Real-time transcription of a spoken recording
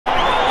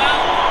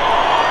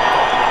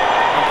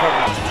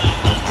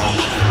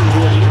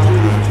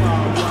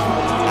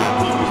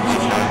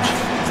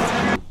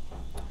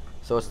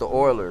the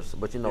Oilers,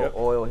 but you know,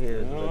 oil here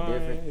is a little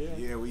different. It's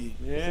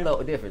a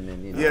little different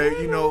than you know. Yeah,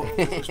 you know,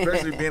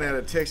 especially being at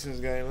a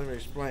Texans game. Let me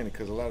explain it,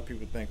 because a lot of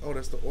people think, oh,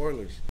 that's the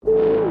Oilers.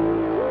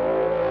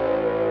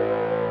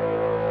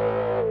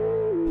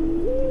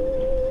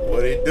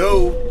 What it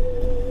do?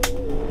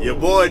 Your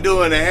boy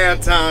doing a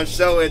halftime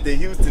show at the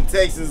Houston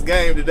Texans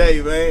game today,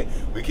 man.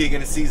 We're kicking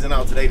the season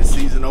out today, the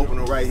season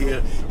opener right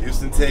here,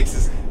 Houston,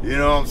 Texas. You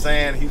know what I'm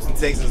saying? Houston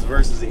Texans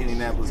versus the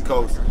Indianapolis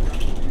Colts.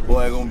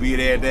 Boy, gonna be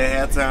there at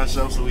that halftime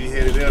show, so we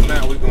headed there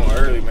now. We going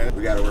early, man.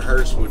 We got to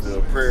rehearse with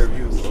the Prairie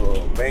View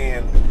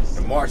band,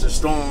 the Marching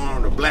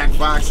Storm, the Black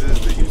Foxes,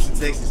 the Houston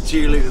Texans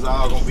cheerleaders,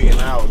 all gonna be in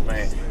the house,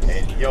 man.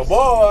 And your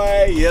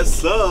boy, yes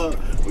sir,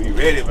 we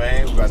ready,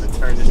 man. We about to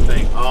turn this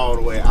thing all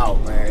the way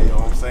out, man. You know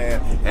what I'm saying?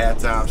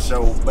 Halftime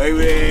show,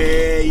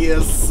 baby,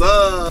 yes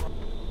sir.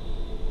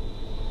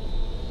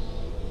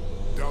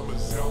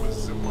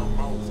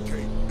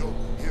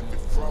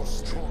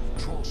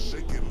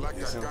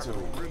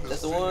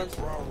 That's the ones?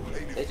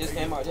 They just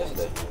came out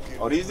yesterday.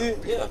 Oh, these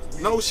did? Yeah.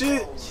 No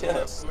shit?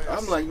 Yeah.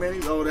 I'm like, man,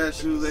 these old ass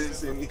shoes, they didn't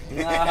send me.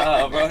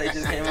 Nah, bro, they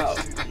just came out.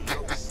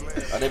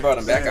 Oh, they brought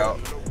them back out.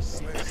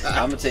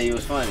 I'm gonna tell you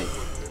what's funny.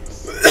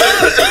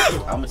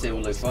 I'm gonna tell you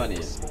what looks funny.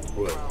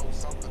 What?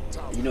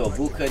 You know what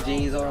bootcut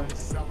jeans are?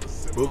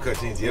 Bootcut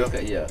jeans, yep.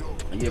 Bootcut, yeah.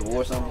 You ever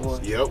wore some before?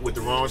 Yep, with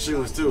the wrong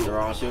shoes too. The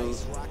wrong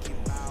shoes?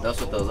 That's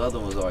what those other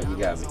ones are. You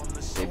got me.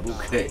 They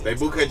bootcut. They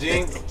bootcut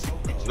jeans?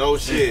 No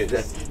shit.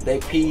 They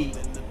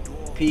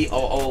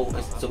P-O-O.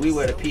 So we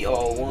wear the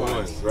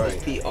P-O-O-1s. Right.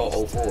 It's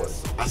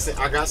P-O-O-4s.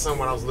 I got some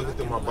when I was looking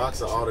through my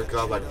box of orders, because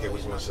I was like, okay,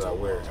 which one should I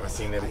wear? And I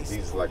seen that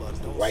these are like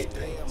the white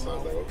pants. So I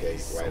was like, okay,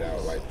 white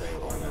out, white pants,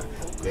 why not?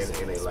 Then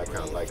they like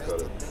kind of light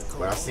color.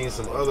 But I seen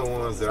some other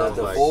ones that I was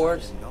like,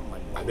 fours?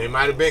 They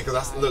might have been,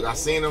 because I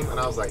seen them and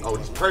I was like, oh,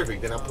 these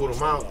perfect. Then I pulled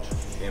them out,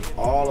 and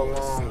all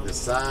along the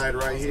side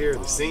right here,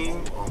 the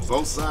seam on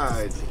both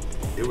sides,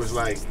 it was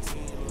like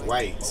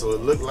white. So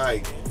it looked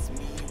like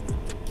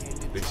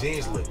the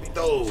jeans looked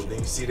throw. Then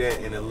you see that,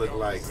 and it looked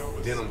like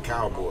denim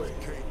cowboy.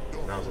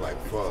 And I was like,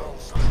 fuck.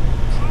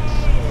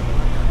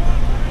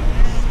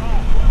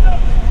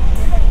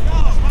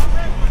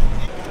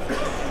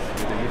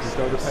 Did you get your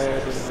soda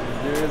pads in the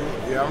jersey?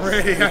 Yeah, I'm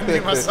ready. I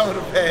need my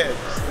soda pads.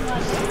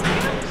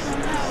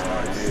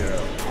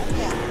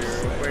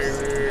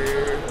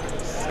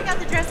 We got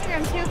the dressing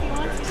room too if you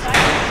want to. So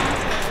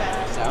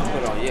I don't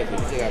put it on yet, but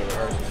you still got to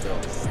rehearse and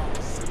stuff.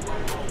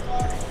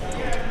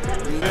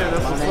 Yeah,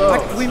 that's what's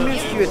up. We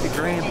missed you at the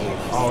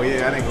Grammys. Oh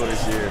yeah, I didn't go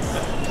this year.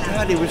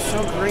 God, it was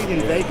so great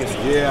in Vegas.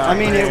 Yeah, I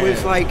mean, it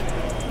was like,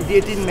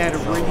 it didn't matter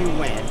where you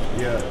went.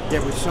 Yeah.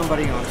 There was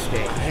somebody on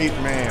stage. I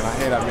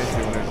missed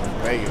it when it was in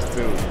Vegas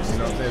too. You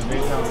know what I'm saying?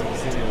 Many times in the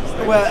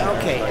city. Well,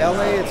 okay,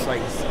 LA, it's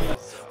like.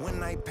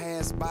 When I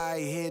pass by,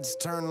 heads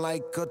turn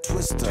like a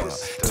twister.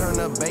 Turn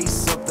the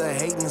bass up, the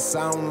hating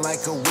sound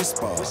like a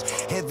whisper.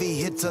 Heavy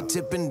hitter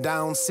tipping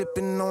down,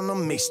 sipping on a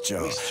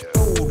mixture.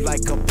 Cold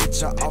like a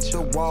pitcher off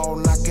the wall,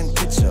 knocking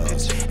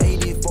pictures.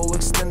 84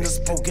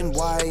 extenders poking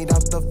wide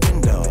out the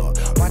fender.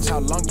 Watch how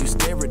long you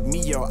stare at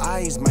me, your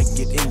eyes might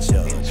get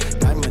injured.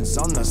 Diamonds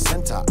on the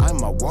center,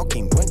 I'm a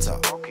walking winter.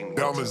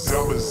 Diamonds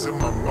in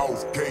my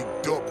mouth,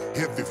 caked up,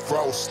 heavy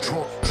frost,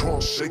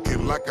 trunk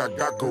shaking like I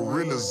got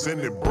gorillas in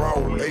it,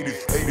 brawl.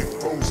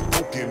 84's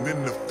poking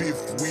in the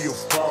fifth wheel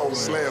falling.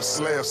 Slab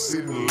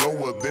sitting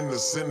lower than the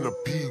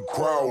centipede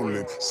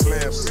crawling.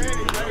 Slab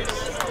sitting.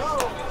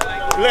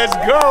 Let's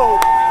go!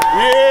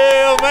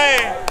 Yeah,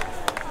 man!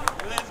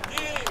 Let's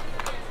get it!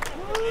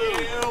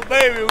 Yeah,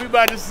 baby, we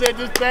about to set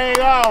this thing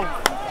off.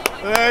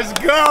 Let's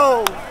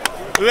go!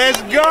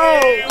 Let's go!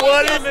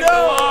 What is it?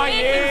 Oh,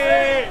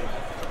 yeah!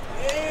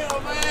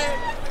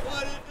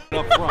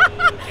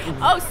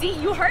 Oh, see,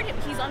 you heard him.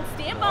 He's on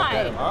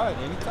standby. Okay, all right,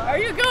 anytime. There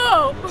you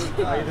go.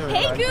 How you doing?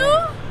 Hey,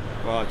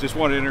 Goo. Just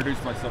wanted to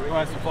introduce myself. We'll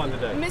have some fun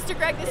today. Mr.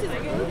 Greg, this is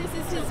Goo. This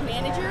is his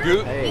manager.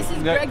 Goo? This is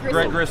Greg Grissom.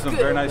 Greg Grissom.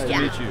 Very nice to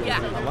meet you. Yeah.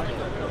 I like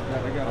that.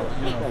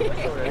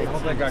 I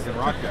don't think I can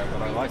rock that,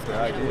 but I like the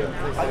idea.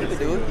 I can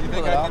do it. You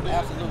think I can do it?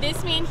 Absolutely.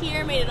 This man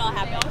here made it all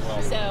happen.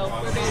 So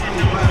we're very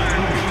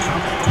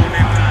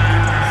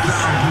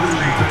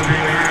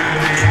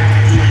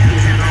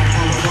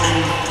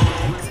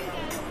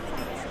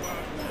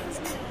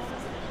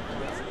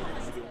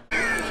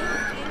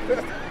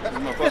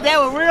Because that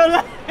was real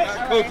life.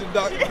 Coach and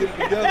Doctor get it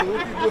together.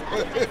 What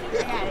you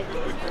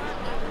doing?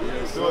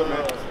 Yes,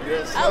 sir.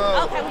 Yes, sir.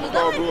 Oh, okay, well, you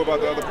Talk go good about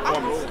the other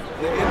performance.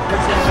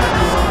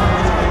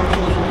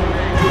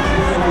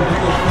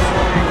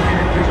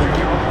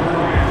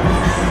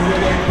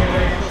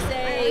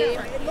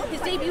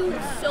 His debut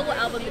solo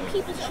album, The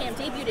People's Champ,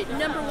 debuted at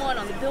 #1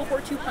 on the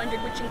Billboard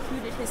 200, which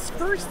included his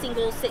first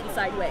single, Sittin'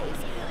 Sideways.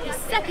 His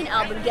second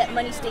album, Get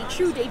Money, Stay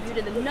True,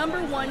 debuted at the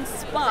 #1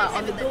 spot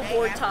on the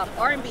Billboard Top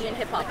R&B and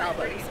Hip Hop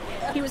albums.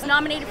 He was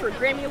nominated for a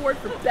Grammy Award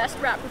for Best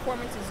Rap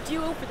Performance as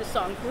Duo for the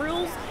song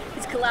Grillz,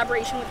 his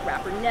collaboration with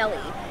rapper Nelly.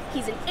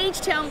 He's an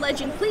H-Town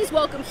legend. Please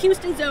welcome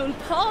Houston's own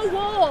Paul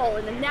Wall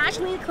and the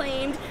nationally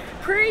acclaimed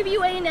Prairie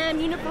View A&M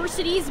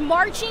University's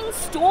Marching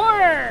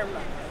Storm.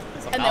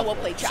 So and then we'll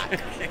play track.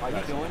 Are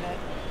you doing that?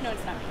 No,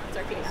 it's not me. It's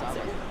our PA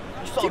announcer.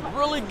 You sound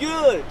really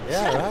good.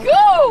 Yeah, right?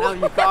 Go! Now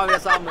you call me,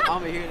 so I'm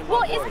hearing it.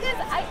 Well, it's because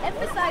I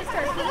emphasized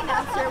our PA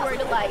announcer where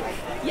to like,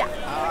 yeah.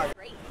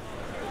 Great.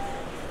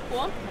 Cool?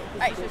 All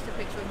right. Just a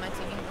picture with my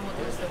team and we'll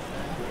do a social.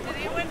 Did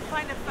anyone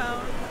find a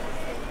phone?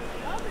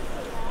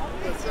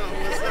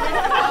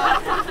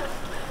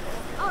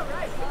 All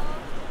right.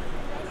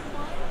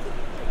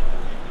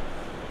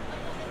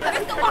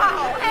 Mr.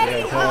 Wow.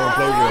 Hey. Hey,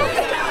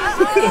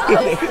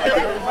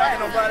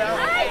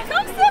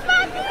 come sit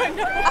by me.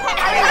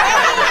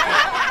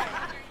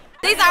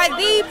 These are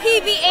the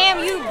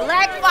PVMU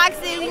Black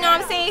Foxes, you know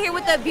what I'm saying, here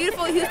with the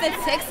beautiful Houston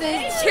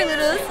Texans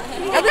cheerleaders.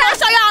 And we're gonna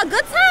show y'all a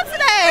good time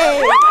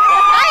today.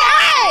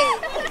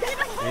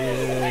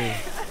 Hey!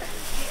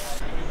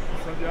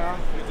 What's up, y'all?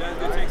 Good job,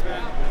 good takes,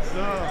 man. What's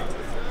up?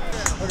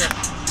 Okay.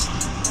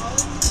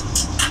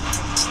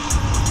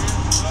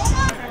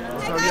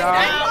 What's up,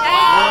 y'all?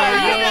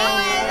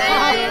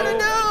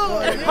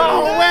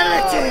 Oh,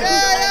 Wellington!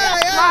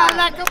 Yeah.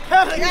 Like a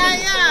pelican.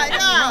 Yeah.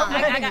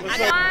 I got 1,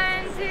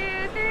 2,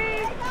 3.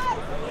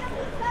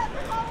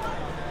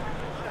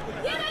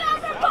 Give it up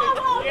for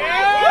Bobo.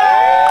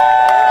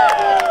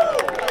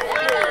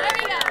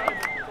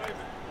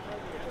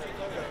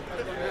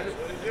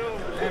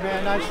 Hey, man,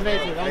 nice to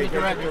meet you. I'm the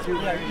director.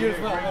 Yeah, you as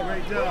well.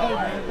 Great job. Hey,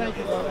 man, thank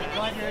you, brother.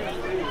 Glad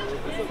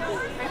you're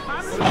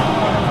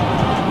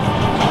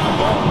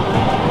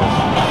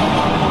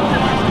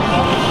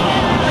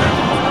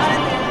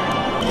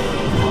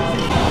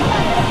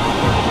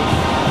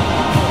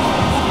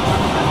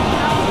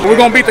We're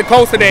gonna beat the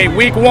Colts today,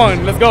 week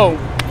 1. Let's go.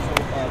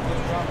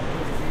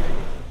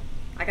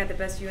 I got the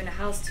best view in the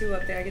house too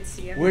up there. I get to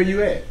see everything. Where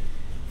you at?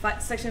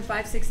 Section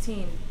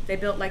 516. They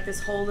built like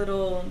this whole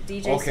little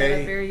DJ Okay.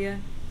 setup area.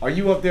 Are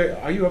you up there?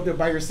 Are you up there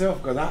by yourself?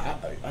 Because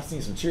I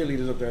seen some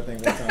cheerleaders up there. I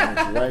think one time,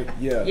 with you, right?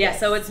 Yeah. Yeah.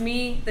 So it's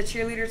me. The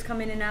cheerleaders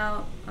come in and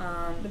out.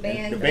 The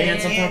band. The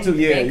band sometimes too.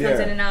 The Yeah, band comes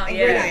in yeah. and out. And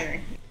Yeah.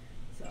 gridiron.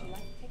 So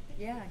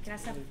yeah. Can I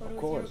snap a photo with you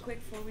course. real quick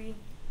before we?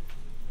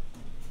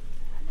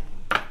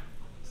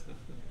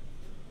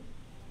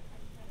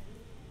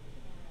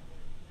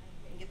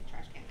 Get the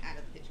trash can out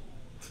of the picture.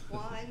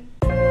 1.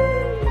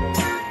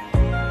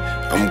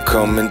 I'm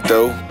coming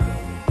through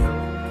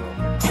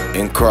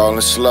and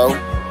crawling slow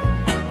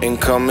and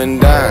coming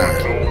down.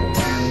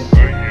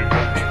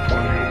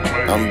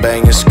 I'm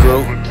banging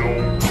screw.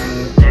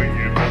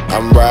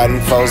 I'm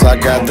riding foes, I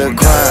got the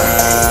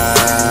grind.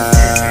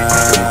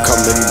 I'm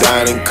coming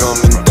down and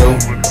coming through.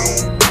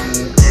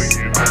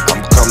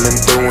 I'm coming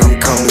through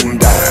and coming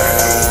down.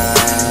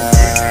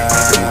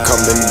 I'm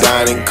coming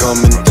down and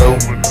coming through.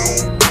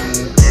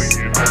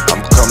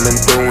 I'm coming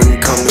through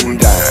and coming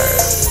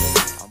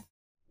down.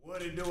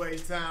 What it do,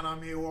 H-Town?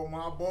 I'm here with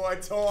my boy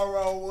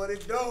Toro. What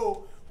it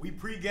do? We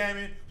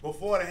pre-gaming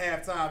before the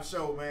halftime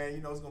show, man.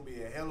 You know it's gonna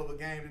be a hell of a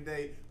game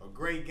today. A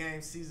great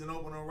game, season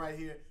opener right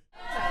here.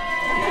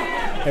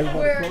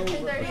 We're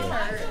 10:30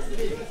 first.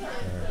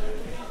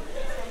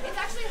 It's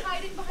actually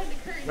hiding behind the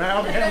curtain. Man,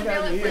 I'm yeah.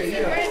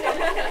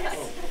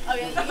 Oh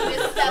yeah, you can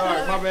just step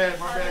Sorry, over. my bad.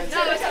 No,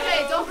 it's okay.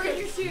 Don't break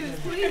your shoes,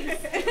 please.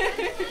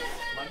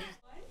 1,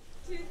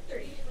 2,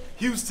 3.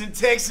 Houston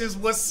Texans,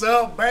 what's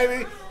up,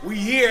 baby? We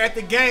here at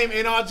the game,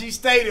 NRG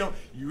Stadium.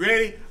 You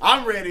ready?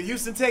 I'm ready.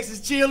 Houston Texans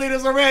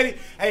cheerleaders are ready.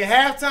 Hey,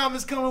 halftime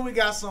is coming. We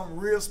got something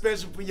real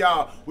special for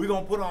y'all. We're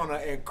going to put on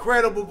an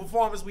incredible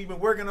performance we've been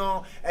working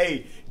on.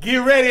 Hey, get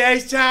ready,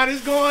 H-Town.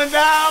 It's going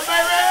down, baby!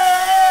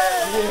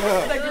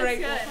 Yeah. That's great.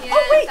 Yes,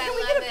 Oh wait, I can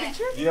we love get a it.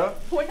 picture? Yeah.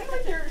 Point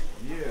with your.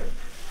 Yeah.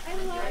 I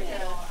love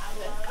it.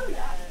 Oh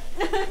yeah.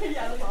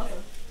 Yeah, that's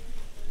awesome.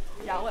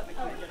 Yeah, let me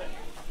get it.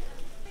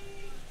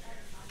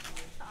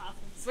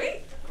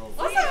 Sweet.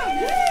 Awesome.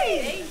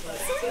 Yay.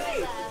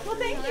 Sweet. Well,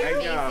 thank you.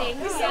 Thank y'all.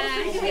 Amazing. So Yeah.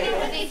 appreciate it.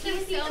 Thank you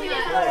so much.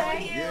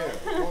 Yeah, of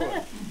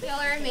course.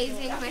 Y'all are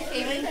amazing. My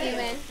favorite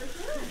human.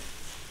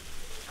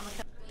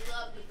 We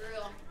love the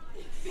grill.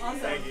 Awesome.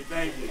 Thank you.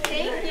 Thank you.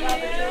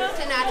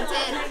 10 out of 10.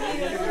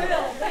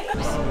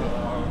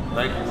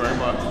 Thank you very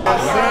much.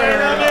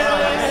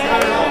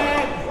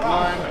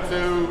 1,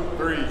 2,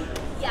 3.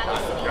 Yeah,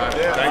 that's it.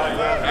 Thank you.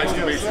 Nice to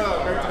meet you.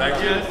 Thank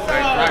you.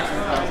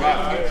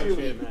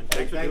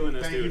 Thanks for doing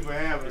this, Thank dude. you for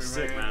having me,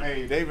 Sick, man. man.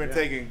 Hey, they've been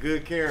taking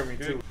good care of me,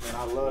 too. Man,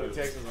 I love the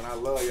Texans, and I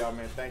love y'all,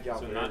 man. Thank y'all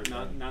So for not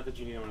everything. that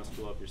you need anyone else to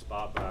pull up your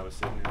spot, but I was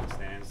sitting in the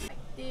stands.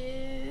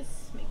 This,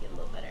 make it a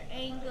little better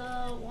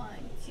angle. 1,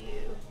 2,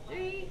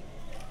 3.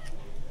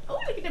 Oh,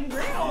 look at them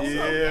grills.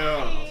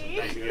 Yeah.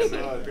 Thank you,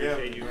 man. Oh,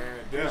 Appreciate you. man.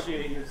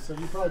 Appreciate you. So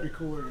you'd probably be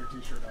cooler in your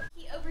t-shirt on.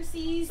 He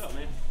oversees What's up,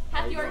 man?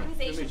 half the Good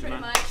organization to meet you, pretty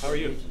man. much. How are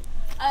you?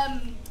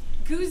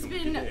 Goo's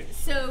been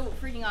so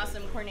freaking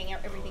awesome coordinating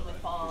everything with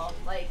Paul.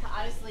 Like,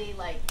 honestly,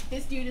 like,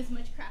 this dude as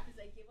much crap as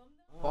I give him.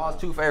 Paul's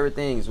 2 favorite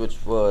things, which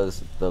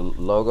was the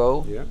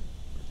logo Yeah.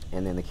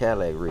 and then the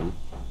Cadillac wreath.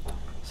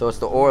 So it's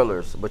the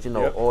Oilers, but you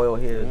know, Yep. oil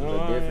here is a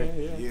little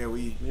different. Yeah,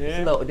 we... It's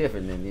a little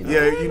different than, you know.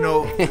 Yeah, you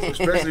know,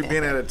 especially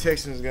being at a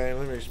Texans game,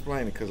 let me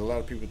explain it, because a lot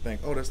of people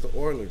think, oh, that's the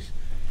Oilers.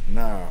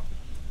 Nah.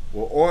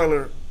 Well,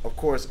 Oiler, of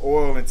course,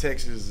 oil in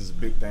Texas is a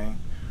big thing.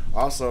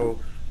 Also,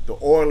 the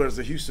Oilers,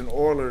 the Houston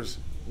Oilers,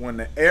 when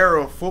the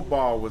era of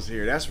football was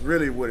here, that's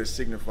really what it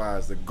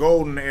signifies. The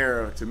golden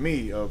era, to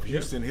me, of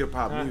Houston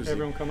hip-hop music.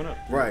 Everyone coming up.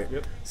 Right.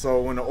 Yep.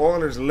 So when the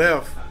Oilers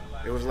left,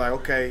 it was like,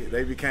 okay,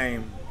 they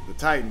became the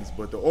Titans,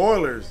 but the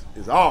Oilers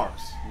is ours.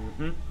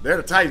 They're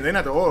the Titans. They're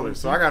not the Oilers.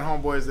 So I got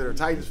homeboys that are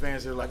Titans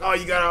fans. They're like, oh,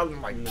 you got all them.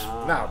 I'm like,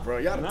 nah, bro,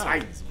 y'all the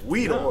Titans.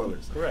 We the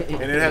Oilers. Correct.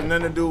 And it has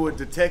nothing to do with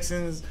the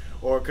Texans,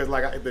 or because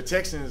like the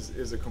Texans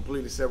is a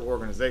completely separate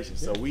organization.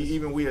 So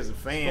we as a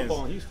fans,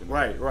 football in Houston.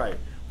 Right.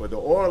 But the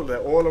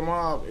Oiler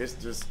mob, it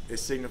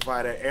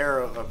signified that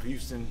era of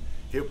Houston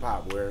hip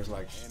hop where it's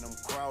like, and I'm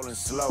crawling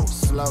slow.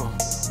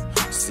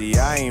 See,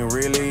 I ain't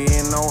really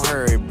in no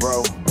hurry,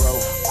 bro.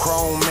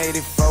 Chrome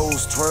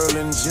 84s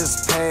twirling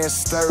just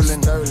past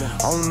Sterling.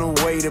 On the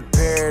way to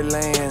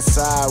Pearland,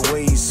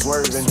 sideways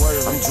swerving.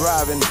 I'm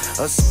driving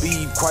a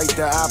speed quite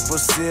the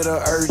opposite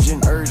of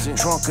urgent.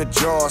 Trunk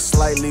ajar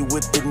slightly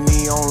with the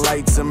neon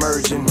lights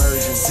emerging.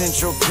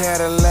 Central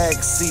Cadillac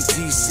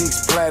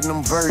CT6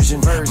 platinum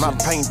version. My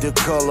paint the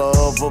color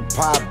of a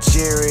pop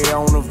cherry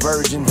on a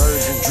virgin.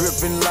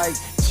 Dripping like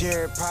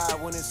cherry pie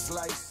when it's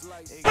sliced.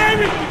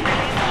 Baby!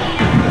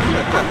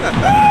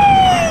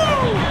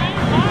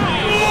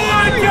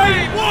 I tell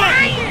you what!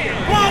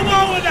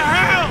 Whoa in the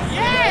house!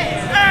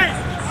 Yeah! Hey,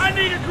 I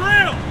need a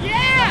grill!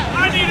 Yeah!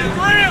 I need a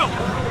grill!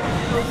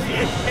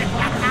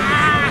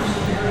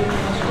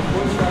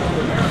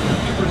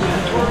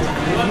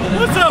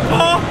 What's up,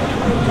 Paul?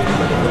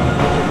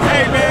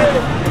 Hey, man,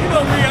 you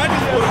know me, I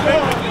just want to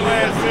make this the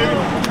last city.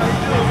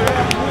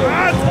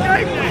 It's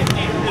game day!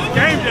 It's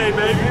game day,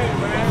 baby!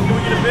 Can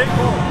we get a big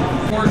ball?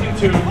 Working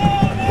to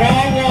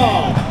Paul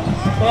Wall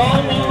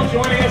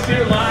joining us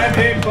here live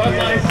in Bud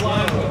Light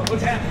Live.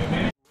 What's happening,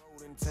 man?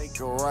 Take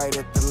a right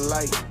at the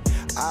light.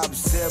 Ob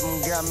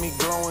 7 got me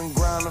glowing,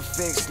 ground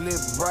effects lit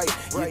bright.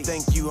 You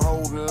think you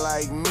holding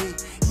like me?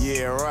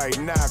 Yeah, right,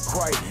 not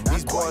quite.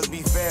 These boys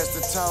be fast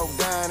to talk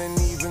down and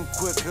even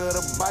quicker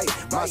to bite.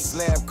 My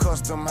slab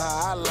custom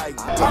how I like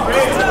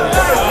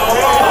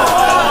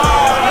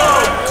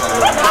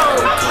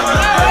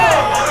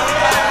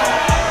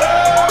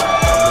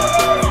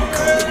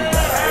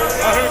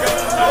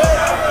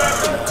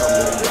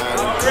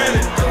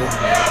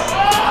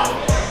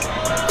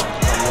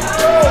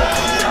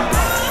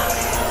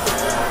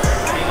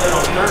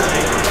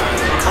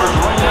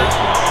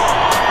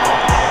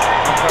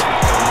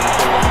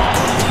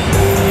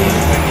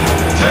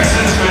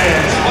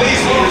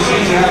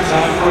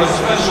Time for a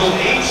special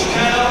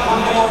H-Town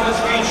performance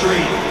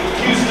featuring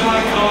Houston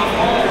icon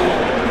Paul.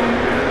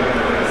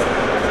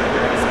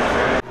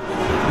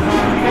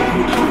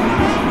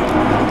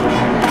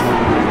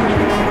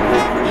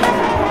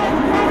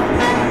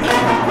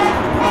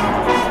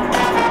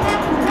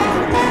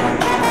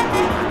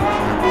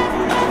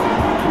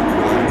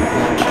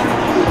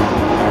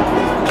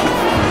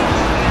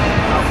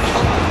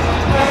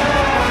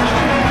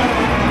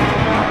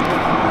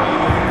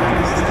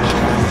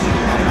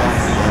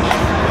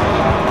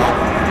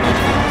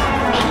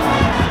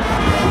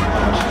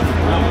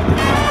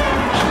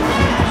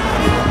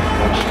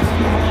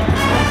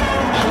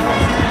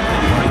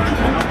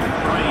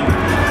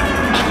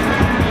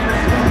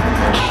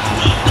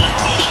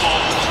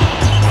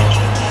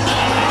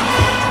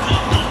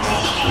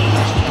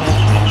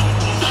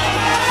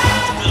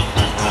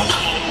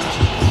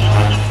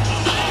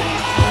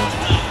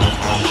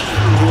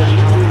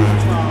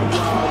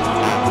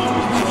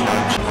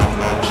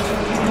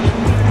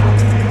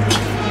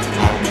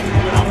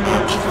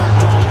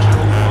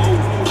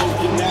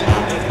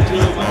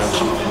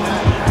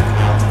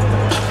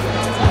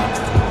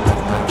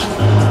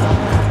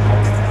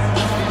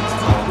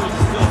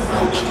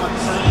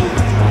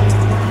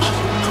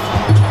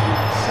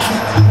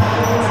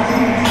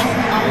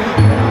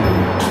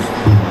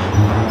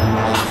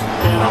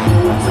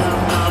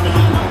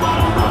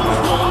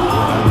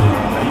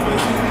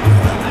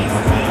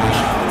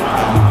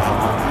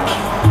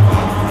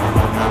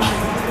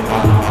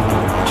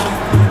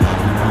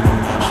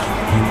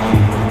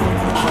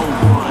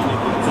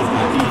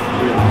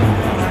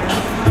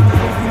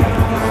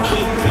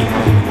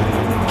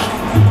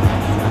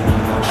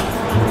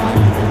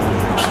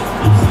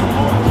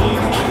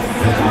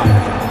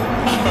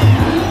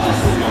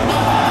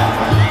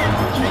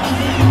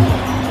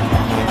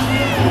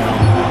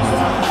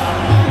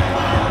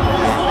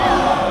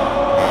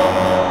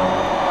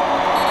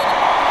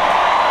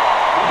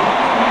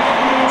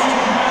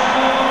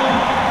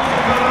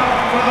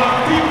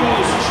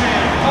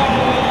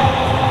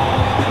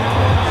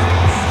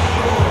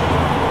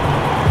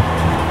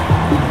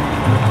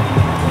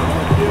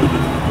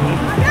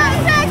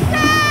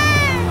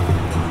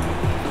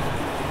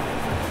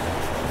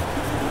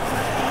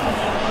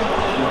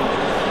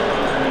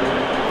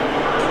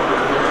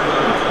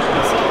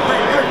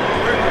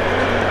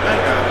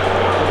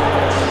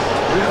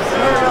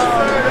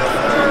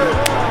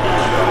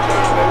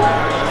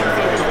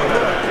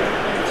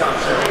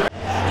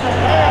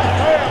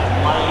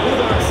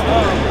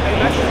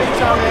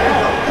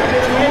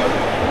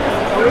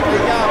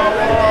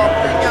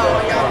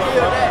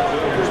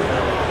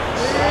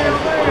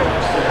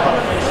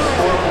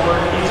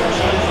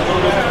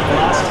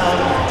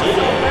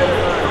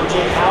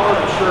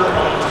 pressure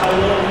on tight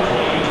end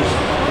plays.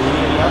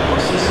 We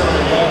see some of the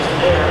games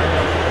there.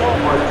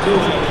 We're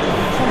doing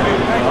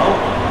very well.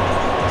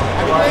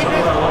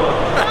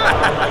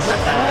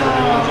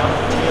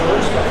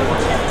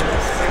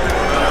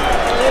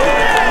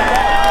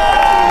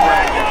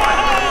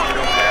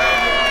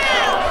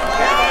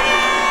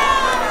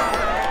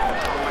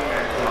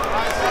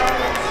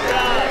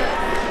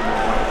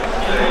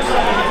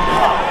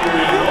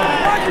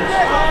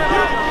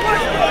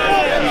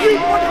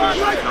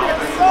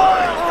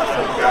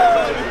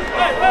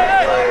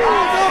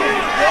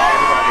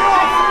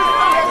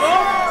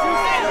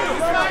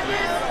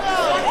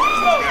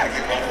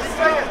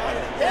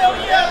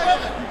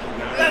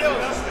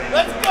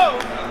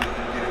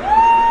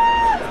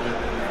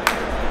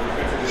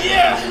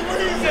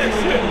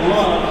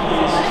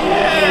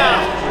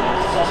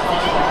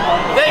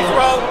 Thanks,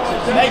 bro.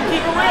 Hey,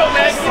 keep it real,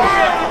 man. Keep it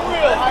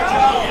real.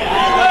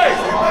 Hey.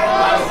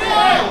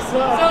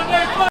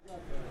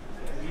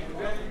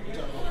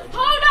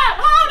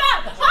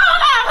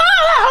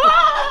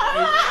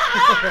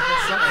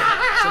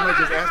 Somebody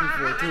just asked me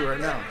for it too right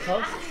now.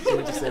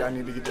 Somebody just said I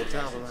need to get that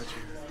towel about you.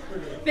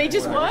 They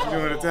just what? You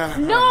want a towel?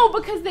 No,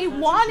 because they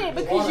want it.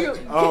 Because you.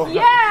 Oh,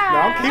 yeah. No,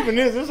 I'm keeping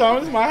this. This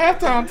is my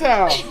halftime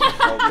towel.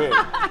 Okay.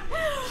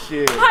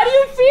 Shit. How do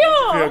you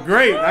feel? Feel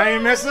great. I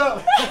ain't mess up.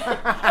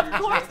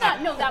 Of course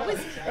not. No, that was.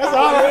 That's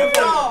all I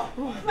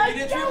You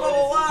didn't trip over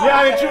a wire. Yeah,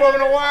 I didn't trip over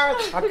the wire.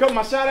 I cut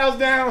my shout outs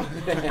down.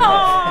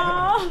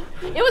 Aww.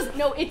 It was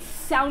it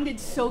sounded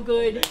so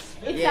good.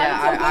 It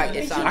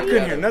sounded so good. I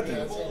couldn't hear nothing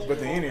but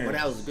the in-ear. But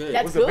that was good.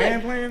 That's was good. the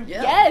band playing?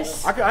 Yeah.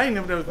 Yes. I ain't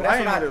never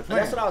playing.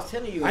 That's what I was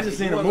telling you. I just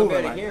seen you it wasn't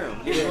moving. better to hear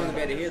them. You wasn't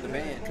better to hear the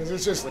band. Because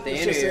it's just, with the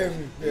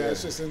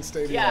it's just in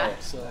stadium. Yeah.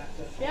 So.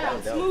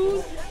 Yeah,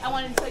 smooth. I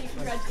wanted to tell you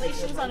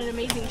congratulations on an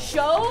amazing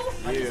show.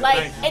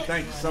 Yeah,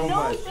 thank you so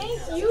much.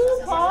 Thank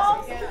you,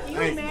 Paul. Thank you,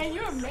 Thank man.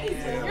 You're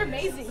amazing. You're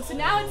amazing. So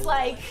now it's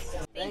like,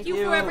 thank you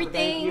for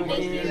everything.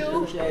 Thank you.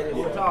 Appreciate it.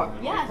 We'll talk.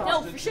 Yeah,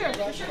 no, for sure.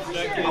 For sure.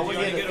 I want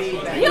to get the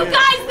feedback. You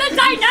guys, the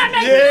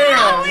dynamic.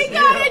 Yeah. We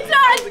got it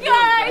done,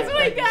 guys.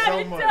 We got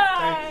it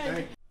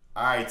done.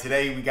 All right,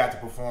 today we got to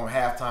perform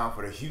halftime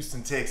for the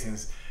Houston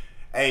Texans.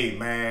 Hey,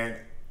 man,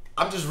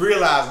 I'm just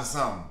realizing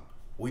something.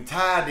 We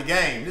tied the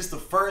game. This is the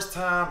first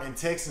time in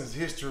Texans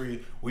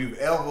history we've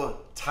ever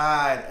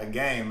tied a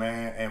game,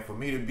 man. And for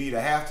me to be the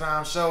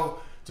halftime show,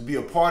 to be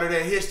a part of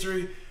that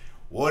history,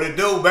 what it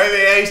do,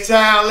 baby?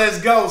 H-Town, let's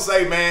go.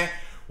 Say, man,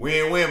 we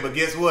ain't win, but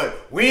guess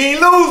what? We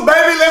ain't lose,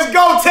 baby. Let's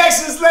go,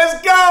 Texans.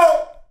 Let's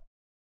go.